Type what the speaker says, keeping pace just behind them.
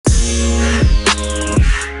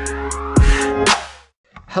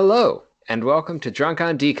Hello, and welcome to Drunk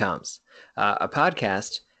on Decoms, a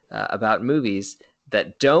podcast about movies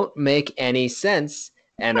that don't make any sense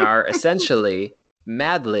and are essentially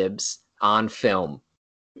Mad Libs on film.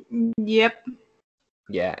 Yep.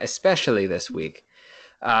 Yeah, especially this week.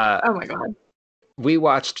 Uh, Oh my god. we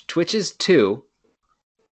watched Twitches 2,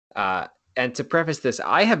 and to preface this,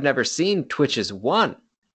 I have never seen Twitches 1.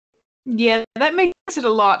 Yeah, that makes it a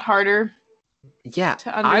lot harder Yeah,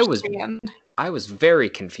 to understand. I was very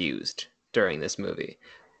confused during this movie,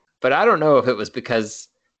 but I don't know if it was because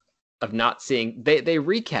of not seeing they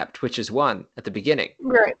recap Twitches 1 at the beginning.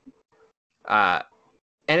 Right. And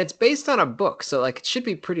it's based on a book, so like it should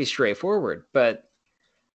be pretty straightforward, but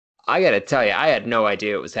I gotta tell you, I had no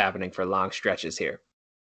idea it was happening for long stretches here.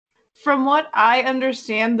 From what I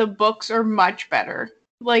understand, the books are much better.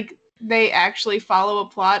 Like, they actually follow a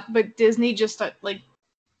plot, but Disney just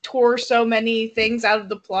tore so many things out of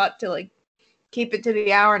the plot to keep it to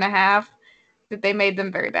the hour and a half that they made them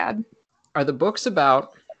very bad. Are the books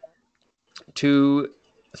about two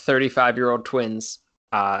 35-year-old twins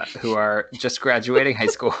who are just graduating high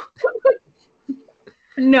school?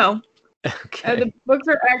 No. Okay. The books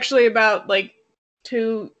are actually about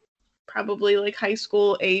two probably high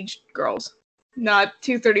school aged girls, not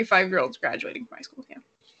two 35-year-olds graduating from high school. Yeah.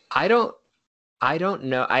 I don't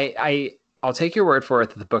know. I'll take your word for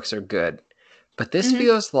it that the books are good, but this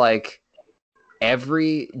feels like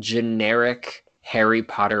every generic Harry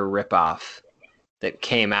Potter ripoff that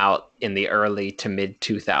came out in the early to mid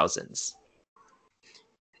 2000s.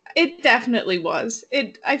 It definitely was.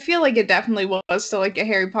 I feel like it definitely was still a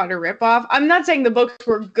Harry Potter ripoff. I'm not saying the books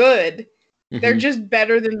were good. They're just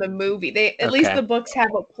better than the movie. At least the books have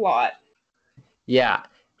a plot. Yeah.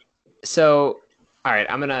 So, all right,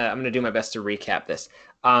 I'm gonna do my best to recap this.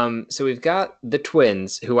 So we've got the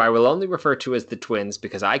twins, who I will only refer to as the twins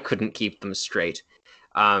because I couldn't keep them straight.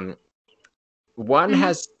 One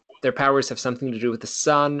has their powers have something to do with the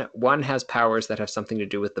sun. One has powers that have something to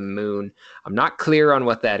do with the moon. I'm not clear on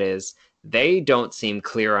what that is. They don't seem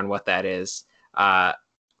clear on what that is.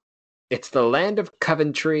 It's the land of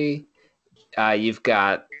Coventry. You've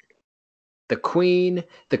got the queen.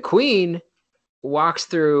 The queen walks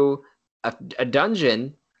through a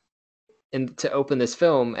dungeon to open this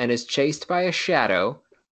film and is chased by a shadow.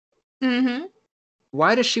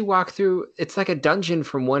 Why does she walk through? It's like a dungeon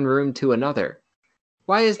from one room to another.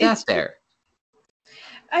 Why is that there?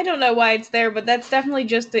 I don't know why it's there, but that's definitely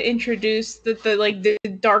just to introduce that the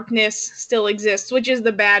darkness still exists, which is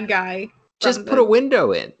the bad guy. Just put a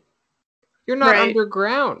window in. You're not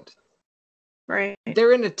underground. Right.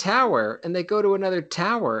 They're in a tower and they go to another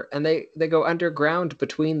tower and they go underground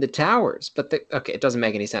between the towers. But okay, it doesn't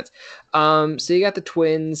make any sense. So you got the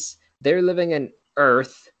twins. They're living in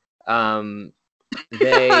Earth. I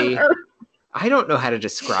don't know how to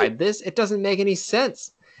describe this. It doesn't make any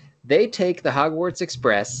sense. They take the Hogwarts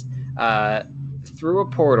Express through a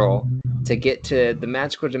portal to get to the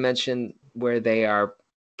magical dimension where they are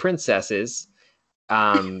princesses.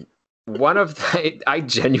 I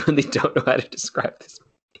genuinely don't know how to describe this.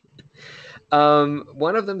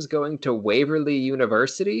 One of them's going to Waverly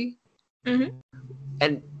University.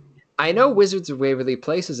 And I know Wizards of Waverly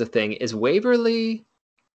Place is a thing. Is Waverly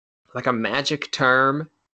like a magic term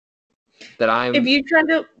that I'm... If you try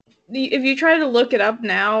to look it up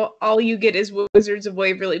now, all you get is Wizards of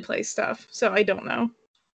Waverly Place stuff. So I don't know.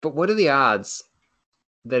 But what are the odds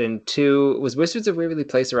that was Wizards of Waverly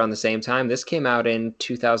Place around the same time? This came out in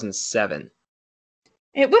 2007.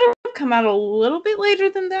 It would have come out a little bit later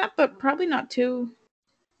than that, but probably not too.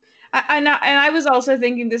 I was also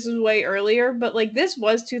thinking this was way earlier, but this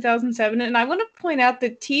was 2007, and I want to point out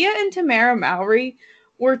that Tia and Tamara Mowry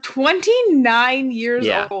were 29 years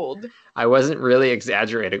old. I wasn't really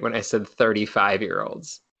exaggerating when I said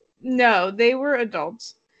 35-year-olds. No, they were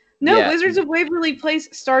adults. No, Wizards of Waverly Place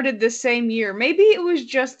started the same year. Maybe it was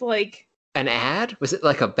just an ad? Was it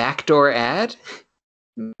like a backdoor ad?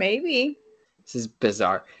 Maybe. This is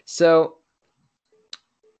bizarre. So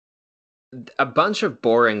a bunch of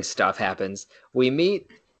boring stuff happens. We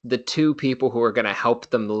meet the two people who are going to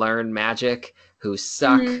help them learn magic, who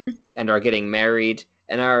suck and are getting married,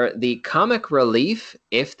 and are the comic relief,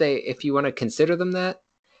 if you want to consider them that.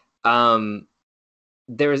 You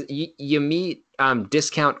meet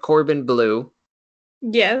Discount Corbin Blue.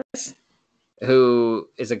 Yes. Who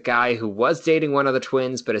is a guy who was dating one of the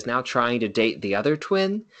twins, but is now trying to date the other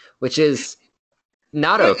twin, which is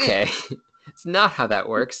not okay. It's not how that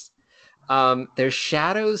works. There's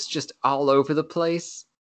shadows just all over the place,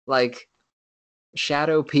 like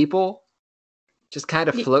shadow people just kind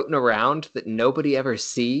of floating around that nobody ever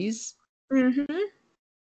sees.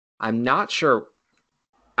 I'm not sure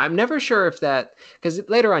I'm never sure if that, because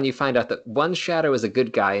later on you find out that one shadow is a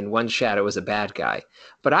good guy and one shadow is a bad guy.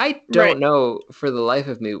 But I Right. don't know for the life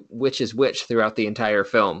of me which is which throughout the entire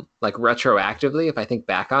film. Like retroactively, if I think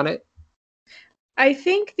back on it. I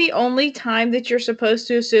think the only time that you're supposed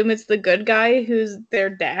to assume it's the good guy who's their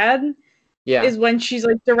dad Yeah, is when she's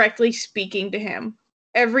like directly speaking to him.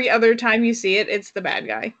 Every other time you see it, it's the bad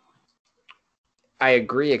guy. I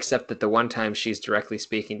agree, except that the one time she's directly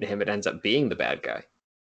speaking to him, it ends up being the bad guy.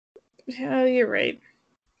 Oh, you're right.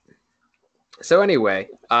 So anyway,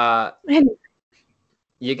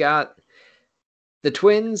 you got the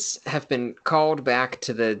twins have been called back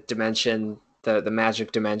to the dimension, the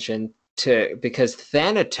magic dimension, to because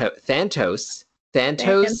Thantos.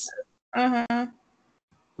 Uh-huh.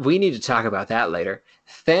 We need to talk about that later.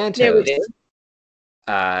 Yeah, we Thantos do.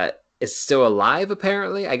 uh, is still alive.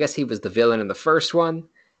 Apparently, I guess he was the villain in the first one,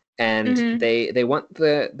 and Mm-hmm. they want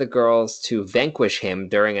the girls to vanquish him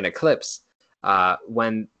during an eclipse.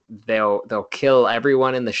 When they'll kill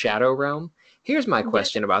everyone in the Shadow Realm. Here's my Yeah.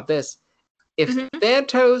 question about this: if Mm-hmm.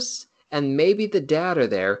 Thantos and maybe the dad are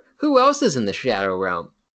there, who else is in the Shadow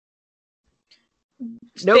Realm?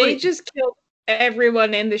 They Nobody. just killed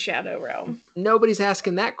everyone in the Shadow Realm. Nobody's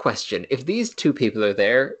asking that question. If these two people are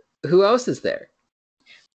there, who else is there?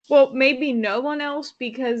 Well, maybe no one else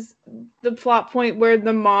because the plot point where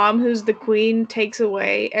the mom, who's the queen, takes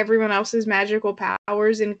away everyone else's magical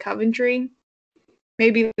powers in Coventry.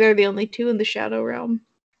 Maybe they're the only two in the Shadow Realm.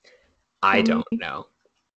 I don't know.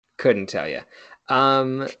 Couldn't tell you.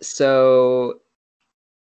 So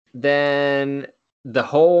then the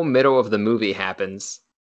whole middle of the movie happens.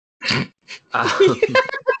 Um,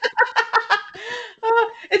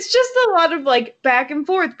 It's just a lot of like back and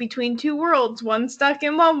forth between two worlds. One stuck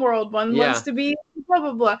in one world, one wants yeah. to be blah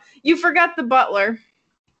blah blah. You forgot the butler.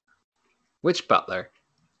 Which butler?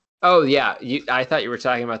 Oh yeah, I thought you were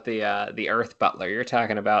talking about the Earth butler. You're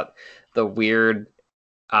talking about the weird.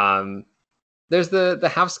 Um, there's the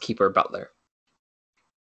housekeeper butler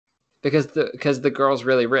because the girl's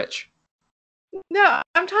really rich. No,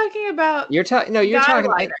 I'm talking about You're talking. No, the you're talking.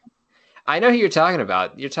 eyeliner. I know who you're talking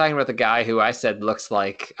about. You're talking about the guy who I said looks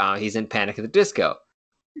like he's in Panic at the Disco.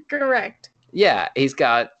 Correct. Yeah, he's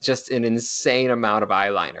got just an insane amount of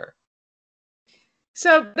eyeliner.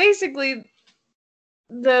 So basically,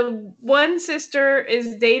 the one sister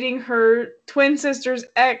is dating her twin sister's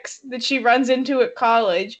ex that she runs into at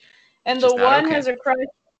college, and Which the is not one okay. has a crush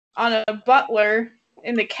on a butler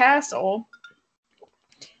in the castle.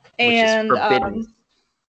 Which is And forbidden.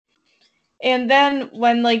 and then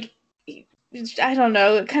when like I don't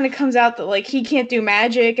know, it kind of comes out that like he can't do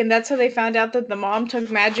magic, and that's how they found out that the mom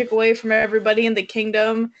took magic away from everybody in the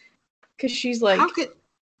kingdom because she's like, How could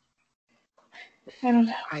I don't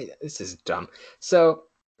know. this is dumb. So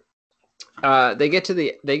they get to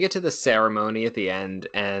the ceremony at the end,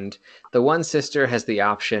 and the one sister has the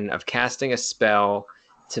option of casting a spell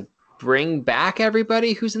to bring back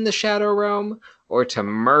everybody who's in the Shadow Realm, or to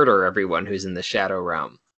murder everyone who's in the Shadow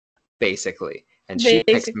Realm, basically. And she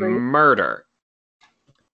picks Basically, murder.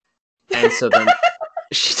 And so then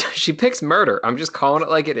she picks murder. I'm just calling it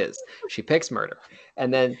like it is. She picks murder.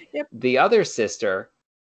 And then yep. the other sister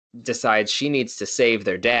decides she needs to save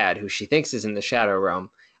their dad, who she thinks is in the Shadow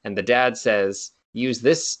Realm. And the dad says, use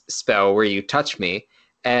this spell where you touch me.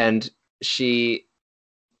 And she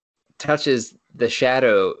touches the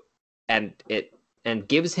shadow and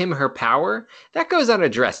gives him her power. That goes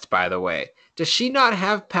unaddressed, by the way. Does she not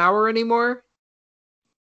have power anymore?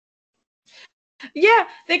 Yeah,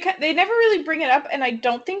 they never really bring it up, and I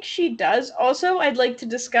don't think she does. Also, I'd like to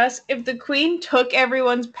discuss if the queen took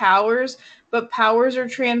everyone's powers, but powers are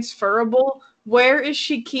transferable. Where is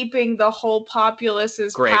she keeping the whole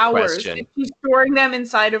populace's Great powers? question. Is she storing them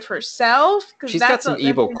inside of herself? Because She's got some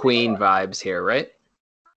evil queen vibes here, right?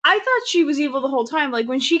 I thought she was evil the whole time. Like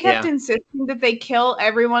when she kept insisting that they kill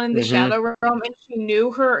everyone in the Shadow Realm, and she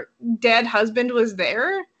knew her dead husband was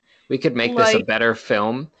there. We could make this a better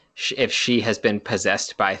film if she has been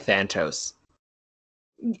possessed by Thantos.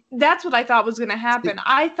 That's what I thought was going to happen.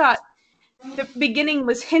 I thought the beginning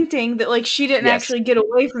was hinting that like she didn't actually get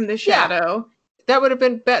away from the shadow. Yeah, that would have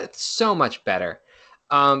been so much better.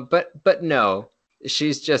 But no,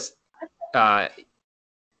 she's just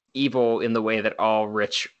evil in the way that all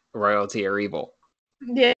rich royalty are evil.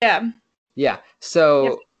 Yeah.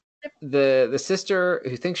 So the sister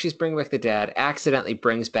who thinks she's bringing back the dad accidentally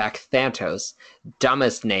brings back Thantos,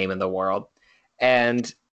 dumbest name in the world,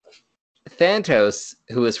 and Thantos,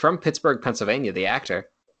 who is from Pittsburgh, Pennsylvania, the actor.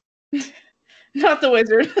 Not the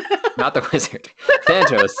wizard. Not the wizard.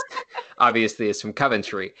 Thantos, obviously, is from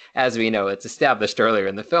Coventry. As we know, it's established earlier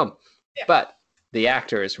in the film. Yeah. But the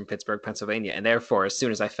actor is from Pittsburgh, Pennsylvania, and therefore, as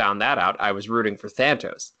soon as I found that out, I was rooting for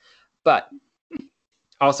Thanatos. But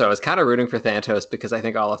also, I was kind of rooting for Thanatos because I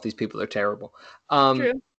think all of these people are terrible.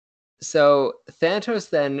 True. So Thanatos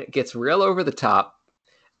then gets real over the top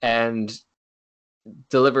and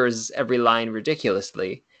delivers every line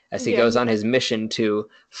ridiculously as he goes on his mission to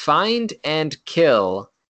find and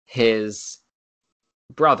kill his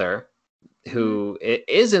brother, who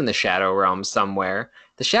is in the Shadow Realm somewhere.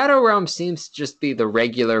 The Shadow Realm seems to just be the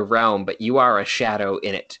regular realm, but you are a shadow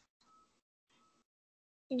in it.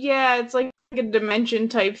 Yeah, it's like a dimension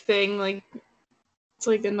type thing. Like it's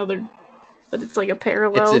like another, but it's like a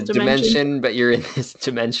parallel It's a dimension, but you're in this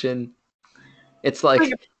dimension. It's like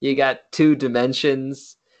you got two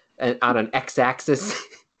dimensions and on an x-axis.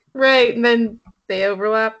 Right, and then they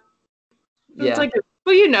overlap. It's like,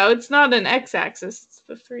 well, it's not an x-axis. It's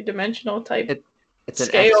the three-dimensional type. It's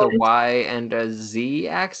an X, a Y, and a Z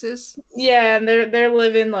axis. Yeah, and they're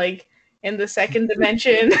living like in the second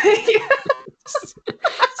dimension. This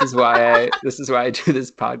is why I do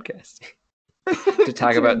this podcast to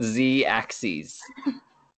talk about Z axes.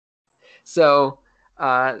 So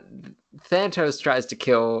Thanatos tries to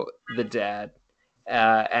kill the dad,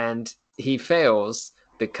 and he fails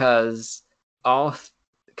because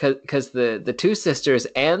the two sisters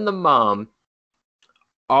and the mom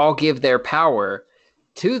all give their power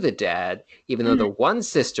to the dad, even though the one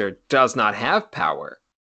sister does not have power.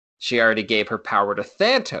 She already gave her power to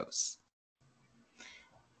Thanatos.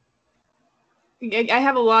 I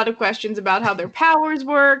have a lot of questions about how their powers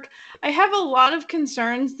work. I have a lot of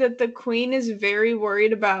concerns that the queen is very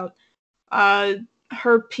worried about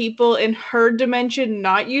her people in her dimension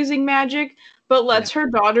not using magic, but lets her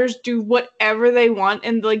daughters do whatever they want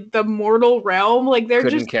in like the mortal realm. Like they're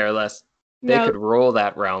couldn't care less. They could rule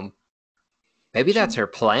that realm. Maybe that's her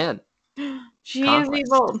plan. She is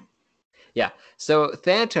evil. Yeah. So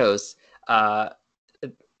Thanatos, at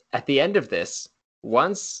the end of this,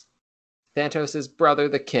 once Thanatos' brother,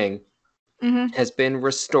 the king, has been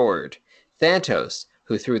restored, Thanatos,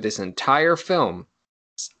 who through this entire film,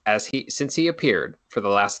 since he appeared for the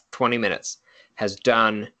last 20 minutes, has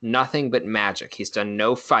done nothing but magic. He's done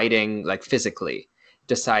no fighting, like physically,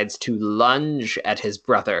 decides to lunge at his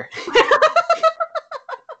brother.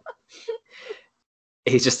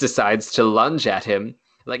 He just decides to lunge at him,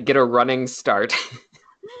 like get a running start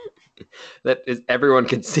that everyone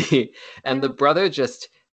can see. And the brother just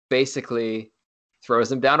basically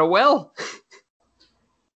throws him down a well.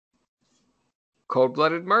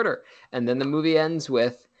 Cold-blooded murder. And then the movie ends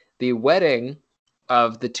with the wedding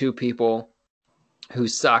of the two people who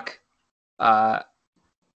suck.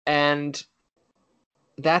 And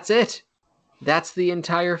that's it. That's the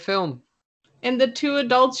entire film. And the two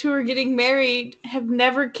adults who are getting married have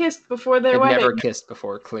never kissed before their wedding. Never kissed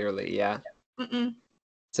before, clearly, yeah. Mm-mm.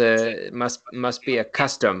 It must be a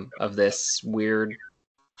custom of this weird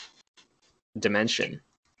dimension.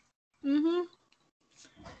 Mm-hmm.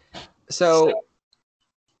 So,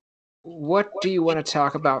 what do you want to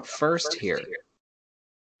talk about first here?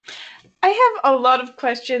 I have a lot of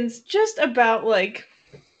questions just about, like,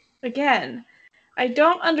 again, I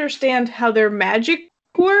don't understand how their magic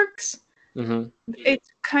works. Mm-hmm. It's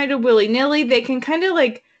kind of willy-nilly. They can kind of,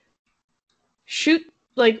 like, shoot,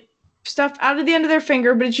 like, stuff out of the end of their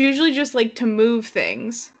finger, but it's usually just, like, to move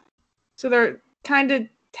things. So they're kind of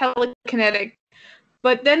telekinetic.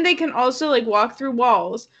 But then they can also, like, walk through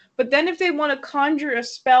walls. But then if they want to conjure a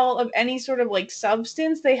spell of any sort of, like,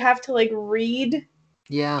 substance, they have to, like, read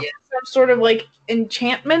some sort of, like,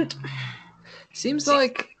 enchantment. Seems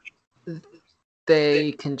like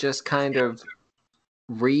they can just kind of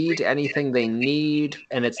read anything they need,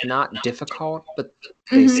 and it's not difficult, but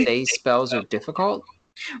they say spells are difficult.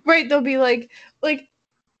 Right, they'll be like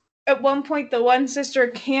at one point the one sister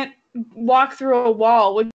can't walk through a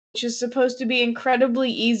wall, which is supposed to be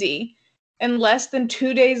incredibly easy. And less than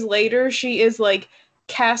 2 days later, she is like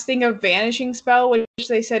casting a vanishing spell, which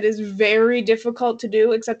they said is very difficult to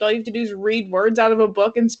do, except all you have to do is read words out of a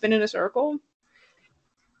book and spin in a circle.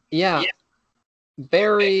 Yeah.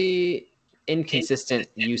 Very inconsistent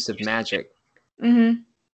use of magic. Mm-hmm.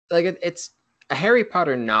 Like it's a Harry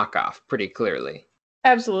Potter knockoff, pretty clearly.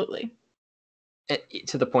 Absolutely.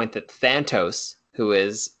 To the point that Thanatos, who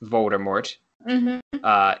is Voldemort,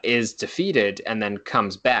 is defeated and then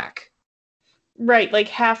comes back. Right, like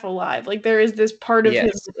half alive. Like there is this part of him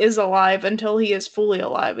that is alive until he is fully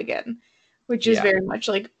alive again, which is very much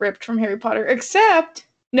like ripped from Harry Potter. Except,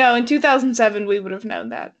 no, in 2007 we would have known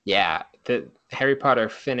that. Yeah, the Harry Potter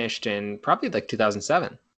finished in probably like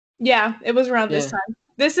 2007. Yeah, it was around this time.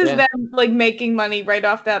 This is them like making money right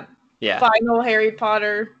off that final Harry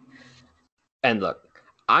Potter And look,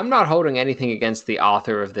 I'm not holding anything against the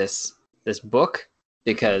author of this book,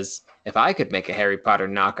 because if I could make a Harry Potter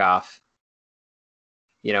knockoff,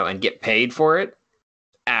 and get paid for it,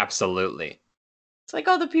 absolutely. It's like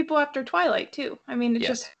all the people after Twilight too. I mean, it Yes.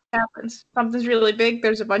 just happens. Something's really big.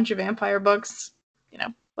 There's a bunch of vampire books.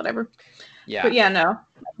 Whatever. Yeah. But yeah, no,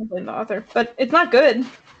 I don't blame the author. But it's not good.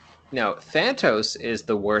 No, Thantos is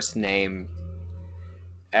the worst name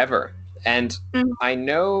ever. And I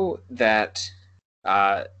know that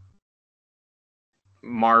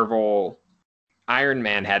Marvel Iron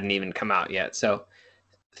Man hadn't even come out yet. So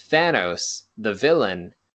Thanos, the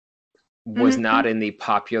villain, was not in the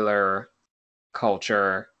popular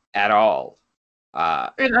culture at all.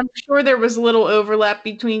 And I'm sure there was little overlap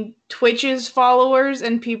between Twitch's followers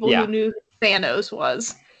and people who knew who Thanos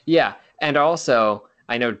was. Yeah, and also,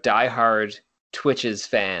 I know diehard Twitch's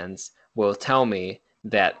fans will tell me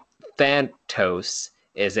that Thantos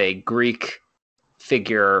is a Greek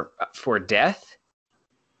figure for death.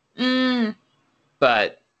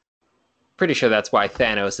 But pretty sure that's why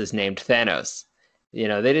Thanos is named Thanos. They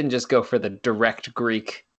didn't just go for the direct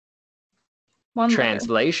Greek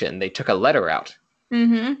translation. They took a letter out.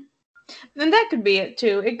 And that could be it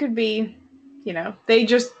too. It could be, they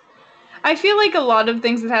just... I feel like a lot of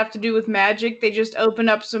things that have to do with magic, they just open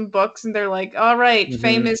up some books and they're like, all right,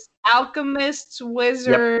 famous alchemists,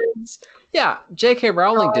 wizards. Yep. Yeah, J.K.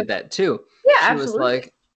 Rowling did that too. Yeah, she absolutely. was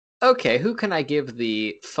like, okay, who can I give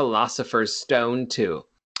the Philosopher's Stone to?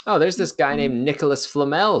 Oh, there's this guy named Nicholas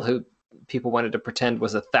Flamel who people wanted to pretend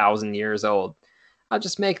was 1,000 years old. I'll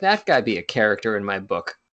just make that guy be a character in my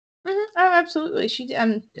book. Oh, absolutely.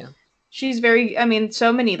 She's very... I mean,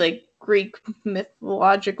 so many like Greek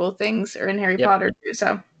mythological things are in Harry Potter too.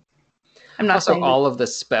 So I'm not also saying all of the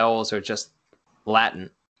spells are just Latin.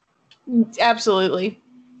 Absolutely.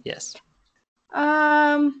 Yes.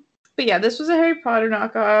 But yeah, this was a Harry Potter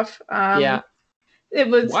knockoff. Yeah. It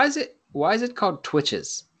was... Why is it called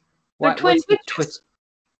Twitches? They're twin witches. Twitch?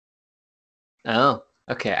 Oh,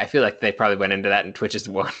 okay. I feel like they probably went into that in Twitches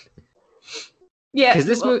 1. Yeah, because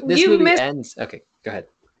this movie ends. Okay, go ahead.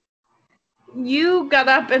 You got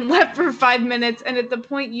up and left for 5 minutes, and at the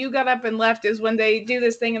point you got up and left is when they do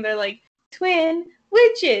this thing and they're like, twin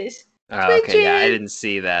witches. Oh, okay, yeah, I didn't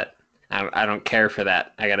see that. I don't care for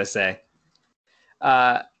that, I gotta say.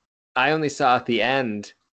 I only saw at the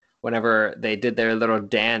end whenever they did their little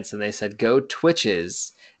dance and they said, go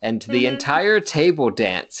Twitches. And the entire table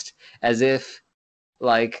danced as if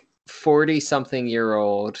like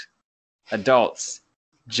 40-something-year-old adults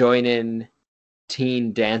join in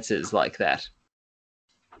teen dances like that.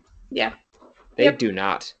 Yeah. They do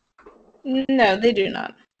not. No, they do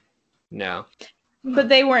not. No. But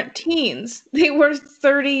they weren't teens. They were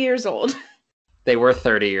 30 years old. They were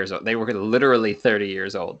 30 years old. They were literally 30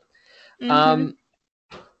 years old.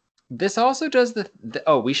 This also does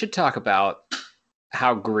we should talk about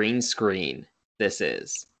how green screen this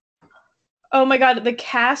is. Oh my god, the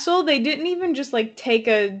castle, they didn't even just like take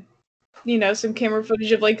some camera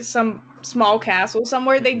footage of like some small castle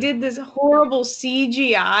somewhere. They did this horrible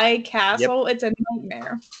CGI castle. Yep. It's a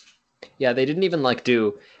nightmare. Yeah, they didn't even like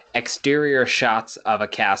do exterior shots of a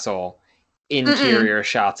castle, interior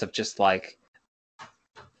shots of just like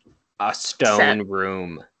a stone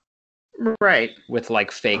room. Right. With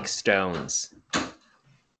like fake stones.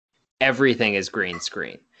 Everything is green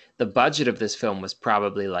screen. The budget of this film was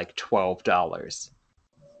probably like $12.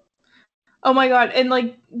 Oh my god, and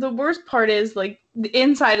like the worst part is like the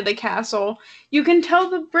inside of the castle, you can tell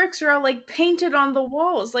the bricks are all like painted on the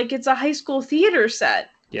walls like it's a high school theater set.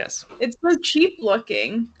 Yes. It's so cheap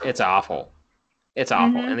looking. It's awful. It's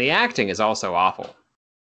awful. And the acting is also awful.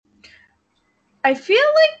 I feel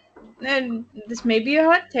like, and this may be a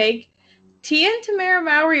hot take, Tia and Tamara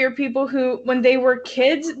Mowry are people who, when they were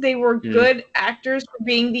kids, they were good actors for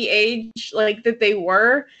being the age like that they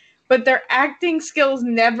were, but their acting skills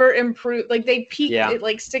never improved. Like they peaked at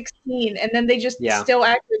like 16, and then they just still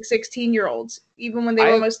act like 16-year-olds, even when they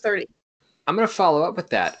were almost 30. I'm going to follow up with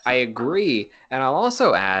that. I agree, and I'll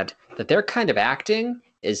also add that their kind of acting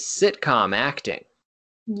is sitcom acting.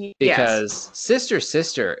 Because Sister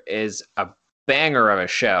Sister is a banger of a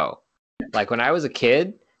show. Like when I was a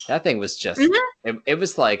kid, that thing was just, it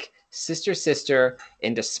was like Sister Sister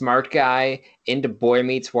into Smart Guy, into Boy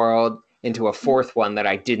Meets World, into a fourth one that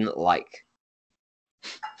I didn't like.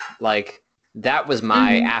 Like, that was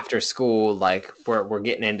my after school, like, we're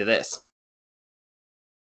getting into this.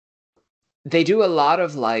 They do a lot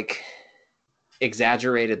of, like,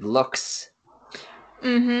 exaggerated looks.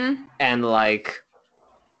 And, like,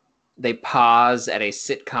 they pause at a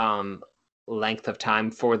sitcom length of time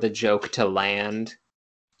for the joke to land.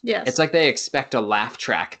 Yes. It's like they expect a laugh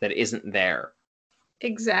track that isn't there.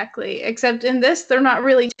 Exactly. Except in this, they're not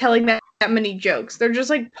really telling that many jokes. They're just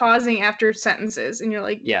like pausing after sentences, and you're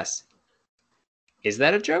like, Yes. Is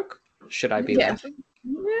that a joke? Should I be yeah. laughing?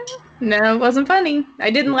 Yeah. No, it wasn't funny. I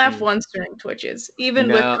didn't laugh Mm-mm. once during Twitches, even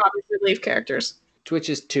with No. comic relief characters.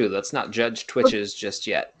 Twitches too. Let's not judge Twitches just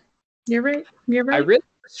yet. You're right. You're I right. really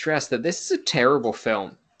stress that this is a terrible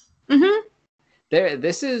film. Mm-hmm.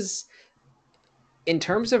 This is, in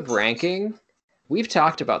terms of ranking, we've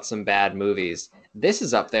talked about some bad movies. This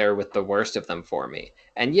is up there with the worst of them for me.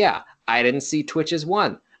 And yeah, I didn't see Twitches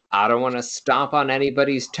 1. I don't want to stomp on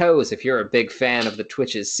anybody's toes if you're a big fan of the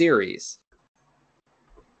Twitches series.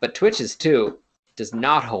 But Twitches 2 does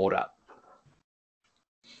not hold up.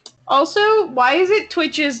 Also, why is it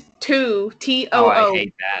Twitches 2? T-O-O? Oh, I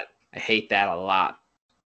hate that. I hate that a lot.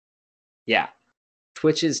 Yeah.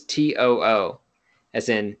 Twitches TOO. As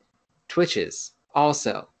in Twitches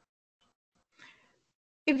also.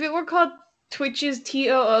 If it were called Twitches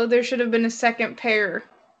TOO, there should have been a second pair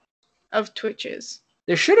of Twitches.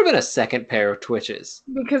 There should have been a second pair of Twitches.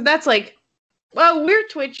 Because that's like, well, we're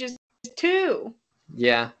Twitches too.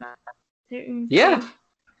 Yeah. Yeah.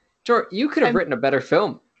 George, you could have written a better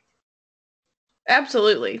film.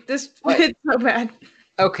 Absolutely. This it's so bad.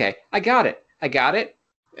 Okay, I got it.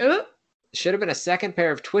 Oh. Should have been a second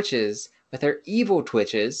pair of Twitches, but they're evil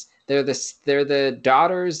Twitches. They're the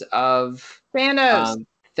daughters of Thanos.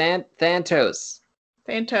 Thantos.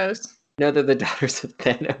 Thantos. No, they're the daughters of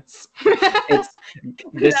Thanos.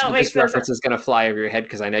 This reference is going to fly over your head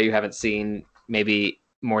because I know you haven't seen maybe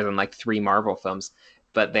more than like 3 Marvel films,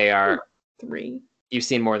 but they are 3. You've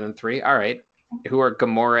seen more than 3? All right. Who are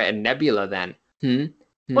Gamora and Nebula then?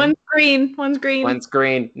 One's green. One's green. One's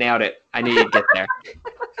green. Nailed it. I knew you'd get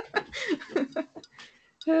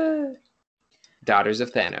there. Daughters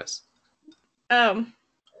of Thanos.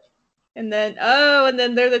 And then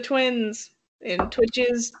they're the twins in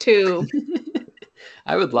Twitches 2.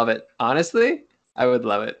 I would love it. Honestly, I would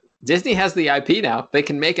love it. Disney has the IP now. They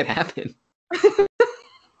can make it happen.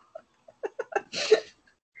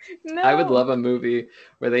 No. I would love a movie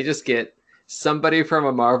where they just get somebody from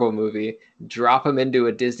a Marvel movie, drop them into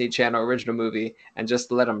a Disney Channel original movie, and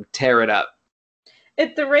just let them tear it up.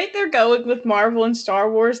 At the rate they're going with Marvel and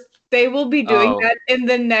Star Wars, they will be doing that in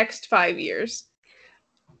the next 5 years.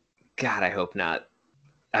 God, I hope not.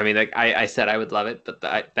 I mean, like I said, I would love it, but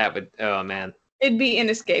that would, oh man, it'd be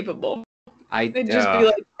inescapable. It'd just be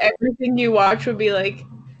like everything you watch would be like,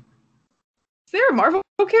 is there a Marvel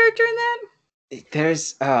character in that?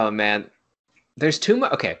 There's there's too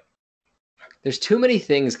much. Okay, there's too many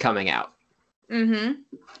things coming out. Mm-hmm.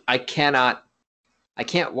 I can't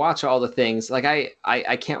watch all the things. Like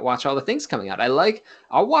I can't watch all the things coming out.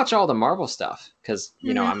 I'll watch all the Marvel stuff because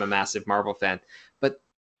you know I'm a massive Marvel fan.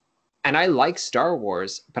 And I like Star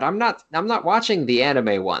Wars, but I'm not watching the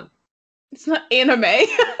anime one. It's not anime.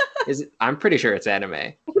 Is it? I'm pretty sure it's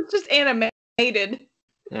anime. It's just animated.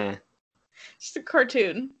 Just a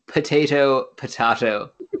cartoon. Potato. No.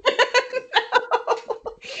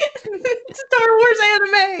 Star Wars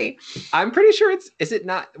anime. I'm pretty sure is it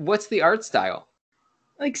not? What's the art style?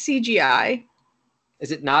 Like CGI.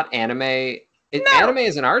 Is it not anime? No. Anime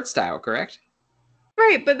is an art style, correct?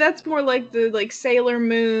 Right, but that's more like the Sailor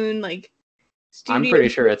Moon, like. I'm pretty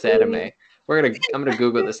sure it's anime. I'm gonna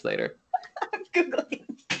Google this later. I'm Googling.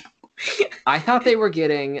 I thought they were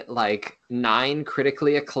getting like 9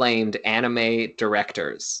 critically acclaimed anime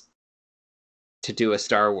directors to do a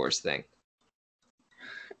Star Wars thing.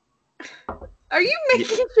 Are you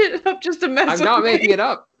making shit up just to mess with me? I'm not making it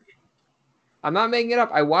up. I'm not making it up.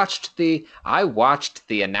 I watched the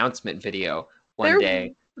announcement video one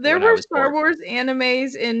day. There were Star Wars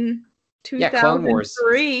animes in 2003. Yeah, Clone Wars.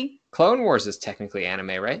 Clone Wars is technically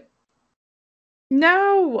anime, right?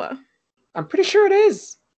 No. I'm pretty sure it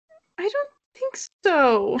is. I don't think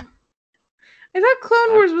so. I thought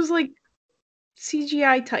Clone Wars was like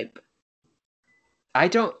CGI type.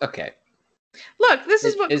 Okay. Look, this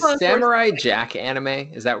is what is Clone Samurai Wars Jack anime?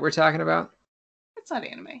 Is that what we're talking about? It's not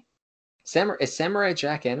anime. Is Samurai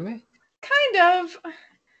Jack anime? Kind of.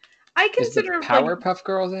 I consider Powerpuff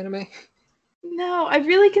Girls anime. No, I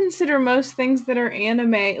really consider most things that are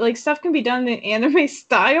anime, like stuff can be done in anime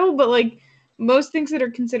style, but like most things that are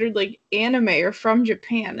considered like anime are from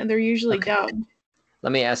Japan, and they're usually dubbed.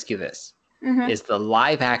 Let me ask you this: is the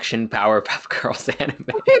live-action Powerpuff Girls anime?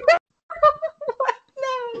 No.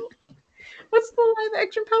 What's the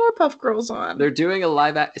action Powerpuff Girls on? They're doing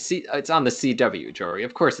a it's on the CW, Jory.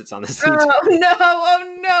 Of course it's on the CW. Oh no!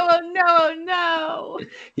 Oh no! Oh no! Oh no!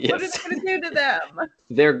 Yes. What is it going to do to them?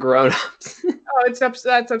 They're grown-ups. Oh,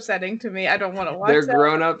 that's upsetting to me. I don't want to watch They're that.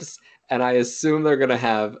 grown-ups, and I assume they're gonna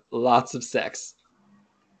have lots of sex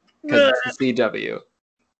because it's the CW.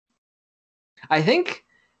 I think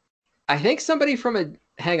somebody from a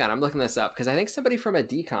hang on, I'm looking this up because I think somebody from a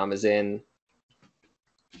DCOM is in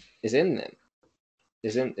them.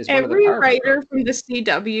 Is one Every of the writer from the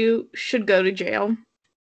CW should go to jail.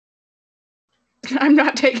 I'm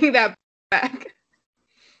not taking that back.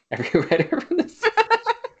 Every writer from this.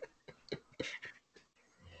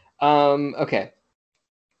 Okay.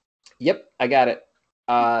 Yep, I got it.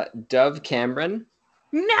 Dove Cameron.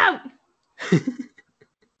 No.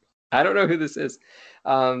 I don't know who this is.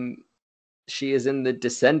 She is in The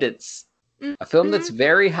Descendants, a film that's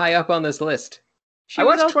very high up on this list. I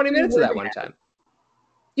watched 20 minutes of that one time.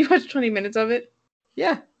 You watched 20 minutes of it?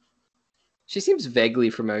 Yeah. She seems vaguely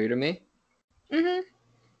familiar to me. Mm-hmm.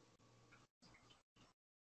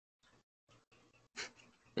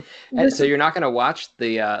 And so you're not going to watch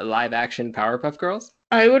the live-action Powerpuff Girls?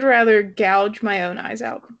 I would rather gouge my own eyes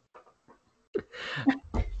out.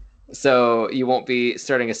 So you won't be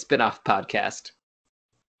starting a spin-off podcast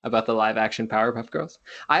about the live-action Powerpuff Girls?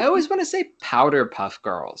 I always want to say Powder Puff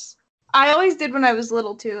Girls. I always did when I was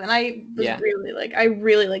little too, and I really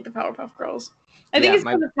like the Powerpuff Girls. I think it's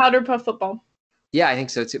called the Powder Puff Football. Yeah, I think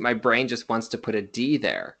so too. My brain just wants to put a D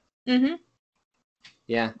there. Mm-hmm.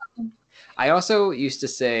 Yeah. I also used to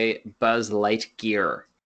say Buzz Lightyear.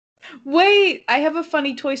 Wait, I have a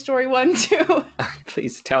funny Toy Story one too.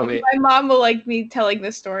 Please tell me. My mom will like me telling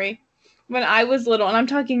this story. When I was little, and I'm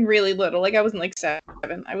talking really little, like I wasn't like 7,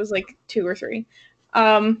 I was like 2 or 3.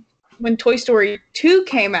 When Toy Story 2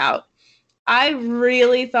 came out, I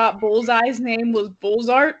really thought Bullseye's name was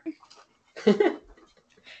Bullsart.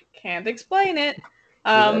 Can't explain it.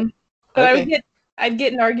 But okay. I'd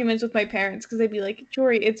get in arguments with my parents because they'd be like,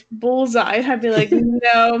 Jory, it's Bullseye. And I'd be like,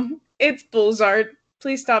 no, it's Bullsart.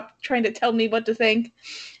 Please stop trying to tell me what to think.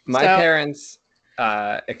 My parents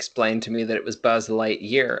explained to me that it was Buzz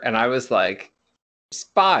Lightyear, and I was like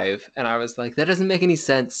 5, and I was like, that doesn't make any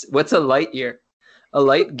sense. What's a light year? A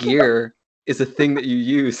light gear is a thing that you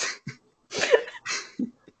use.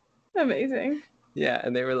 Amazing. Yeah,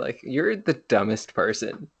 and they were like, you're the dumbest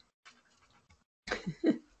person.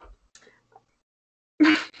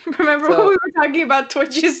 Remember when we were talking about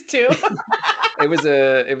Twitches too? It was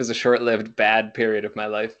a short-lived bad period of my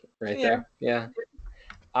life there. Yeah.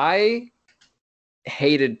 I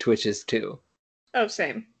hated Twitches too. Oh,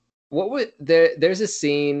 same. There's a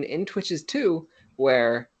scene in Twitches 2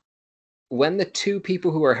 where when the 2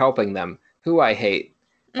 people who are helping them, who I hate,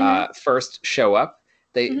 first show up,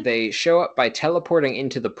 they show up by teleporting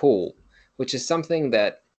into the pool, which is something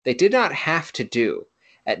that they did not have to do.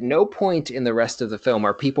 At no point in the rest of the film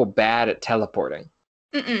are people bad at teleporting.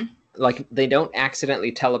 Like, they don't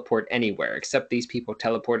accidentally teleport anywhere, except these people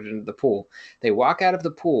teleported into the pool. They walk out of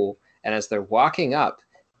the pool, and as they're walking up,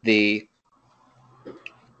 the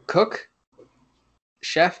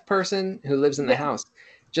chef person who lives in the house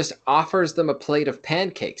just offers them a plate of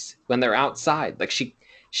pancakes when they're outside. Like,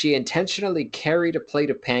 she intentionally carried a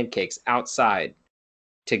plate of pancakes outside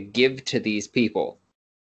to give to these people.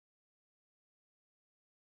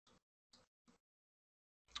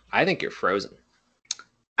 I think you're frozen.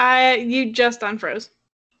 You just unfroze.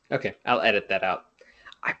 Okay, I'll edit that out.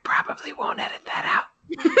 I probably won't edit that out.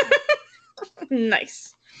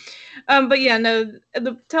 Nice. But yeah, no,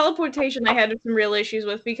 the teleportation I had some real issues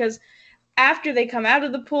with because after they come out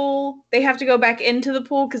of the pool, they have to go back into the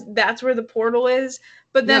pool because that's where the portal is.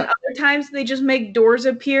 But then other times they just make doors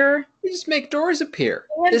appear. They just make doors appear.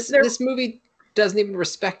 This movie doesn't even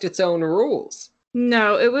respect its own rules.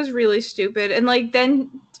 No, it was really stupid. And like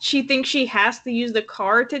then she thinks she has to use the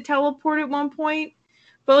car to teleport at one point.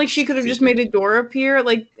 But like she could have just made a door appear.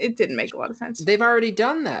 Like it didn't make a lot of sense. They've already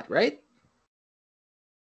done that, right?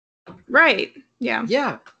 Right. Yeah.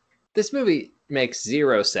 Yeah. This movie makes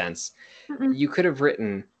 0 sense. You could have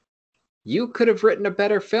written a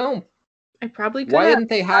better film. I probably could. Why didn't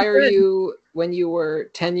they hire you when you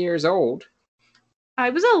were 10 years old? I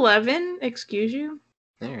was 11, excuse you.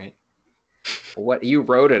 All right. What you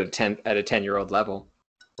wrote at a 10-year-old level.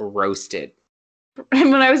 Roasted.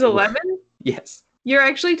 And when I was 11? Yes. You're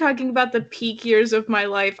actually talking about the peak years of my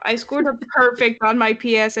life. I scored a perfect on my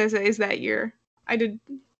PSSAs that year. I did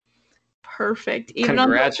perfect.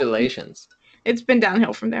 Congratulations. It's been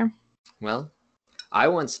downhill from there. Well, I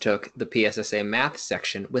once took the PSSA math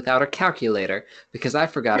section without a calculator because I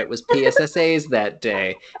forgot it was PSSAs that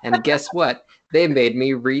day. And guess what? They made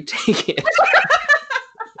me retake it.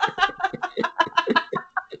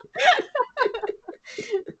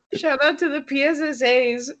 Shout out to the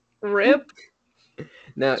PSSAs. RIP.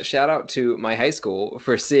 Now, shout out to my high school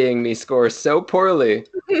for seeing me score so poorly.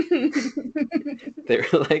 They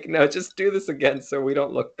were like, no, just do this again so we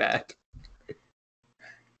don't look bad.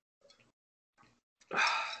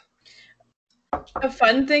 A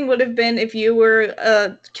fun thing would have been if you were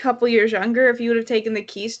a couple years younger, if you would have taken the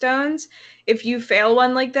Keystones. If you fail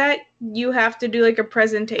one like that, you have to do like a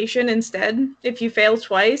presentation instead. If you fail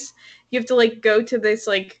twice, you have to like go to this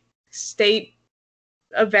like state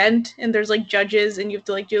event and there's like judges and you have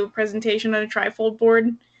to like do a presentation on a trifold board.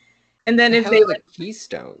 And then if they are the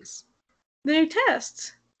Keystones? The new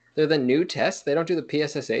tests. They're the new tests? They don't do the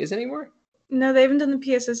PSSAs anymore? No, they haven't done the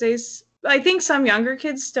PSSAs. I think some younger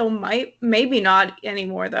kids still might, maybe not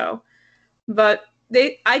anymore though. But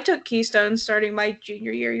I took Keystones starting my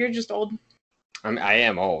junior year. You're just old. I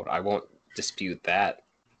am old. I won't dispute that.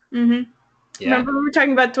 Mm-hmm. Yeah. Remember we were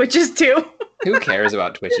talking about Twitches 2? Who cares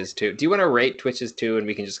about Twitches 2? Do you want to rate Twitches 2 and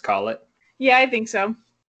we can just call it? Yeah, I think so.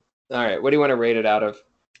 All right. What do you want to rate it out of?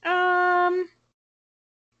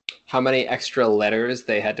 How many extra letters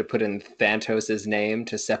they had to put in Thanos' name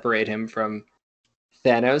to separate him from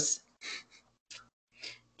Thanos?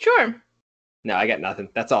 Sure. No, I got nothing.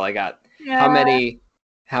 That's all I got. How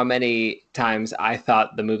many times I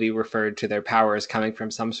thought the movie referred to their powers coming from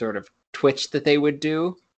some sort of twitch that they would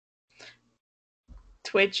do?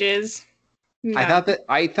 Twitches. No.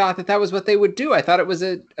 I thought that was what they would do. I thought it was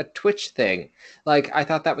a Twitch thing. Like, I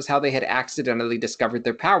thought that was how they had accidentally discovered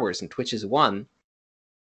their powers, and Twitch is one.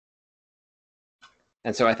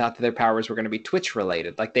 And so I thought that their powers were going to be Twitch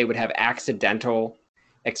related. Like, they would have accidental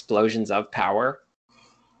explosions of power.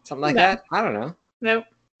 Something like that. I don't know. Nope.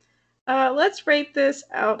 Let's rate this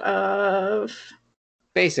out of...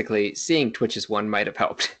 Basically, seeing Twitch as one might have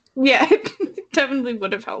helped. Yeah, it definitely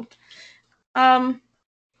would have helped.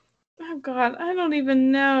 Oh god, I don't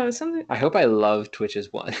even know. Something. I hope I love Twitch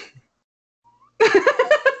as one.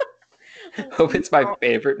 Hope it's my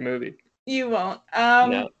favorite movie. You won't.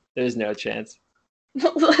 No, there's no chance.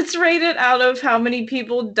 Let's rate it out of how many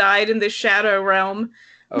people died in the Shadow Realm.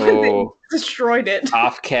 When they destroyed it.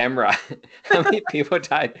 Off camera. How many people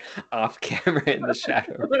died off camera in the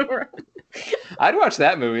Shadow Realm? I'd watch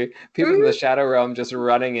that movie. People in the Shadow Realm just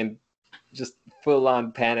running in just full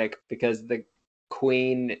on panic because the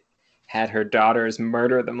queen had her daughters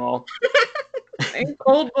murder them all. In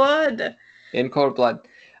cold blood. In cold blood.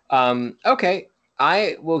 Okay.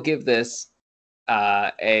 I will give this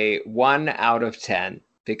a 1 out of 10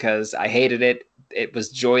 because I hated it. It was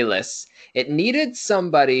joyless. It needed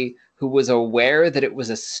somebody who was aware that it was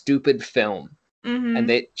a stupid film. Mm-hmm. And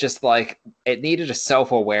they just it needed a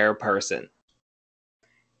self-aware person.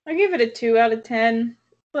 I give it a 2 out of 10.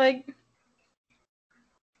 Like,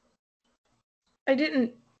 I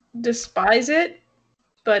didn't despise it,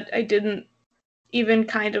 but I didn't even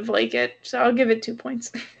kind of like it. So I'll give it 2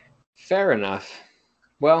 points. Fair enough.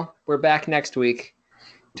 Well, we're back next week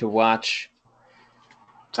to watch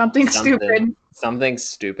something stupid. Something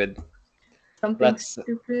stupid. Let's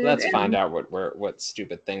find out what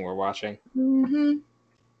stupid thing we're watching. Mm-hmm.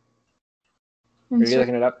 Are you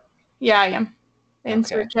looking it up? Yeah, I am.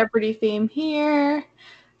 Insert Jeopardy theme here.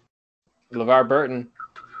 LeVar Burton.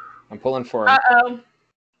 I'm pulling for him.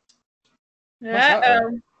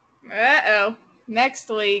 Uh-oh. Next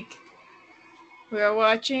week, we're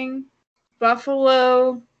watching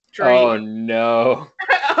Buffalo Trace. Oh, no.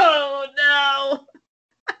 Oh, no.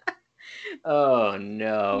 Oh,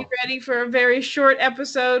 no. You ready for a very short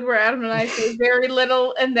episode where Adam and I say very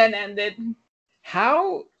little and then end it?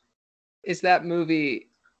 How is that movie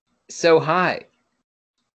so high?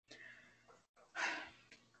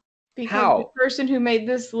 Because the person who made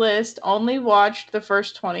this list only watched the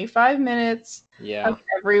first 25 minutes of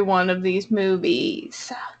every one of these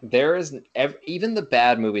movies. There is even the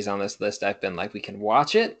bad movies on this list. I've been like, we can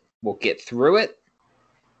watch it. We'll get through it.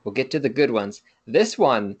 We'll get to the good ones. This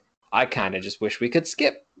one, I kind of just wish we could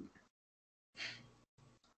skip.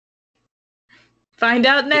 Find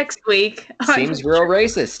out next week. Seems real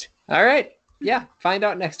racist. All right. Yeah. Find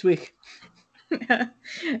out next week. All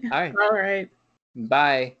right. All right.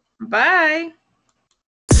 Bye. Bye.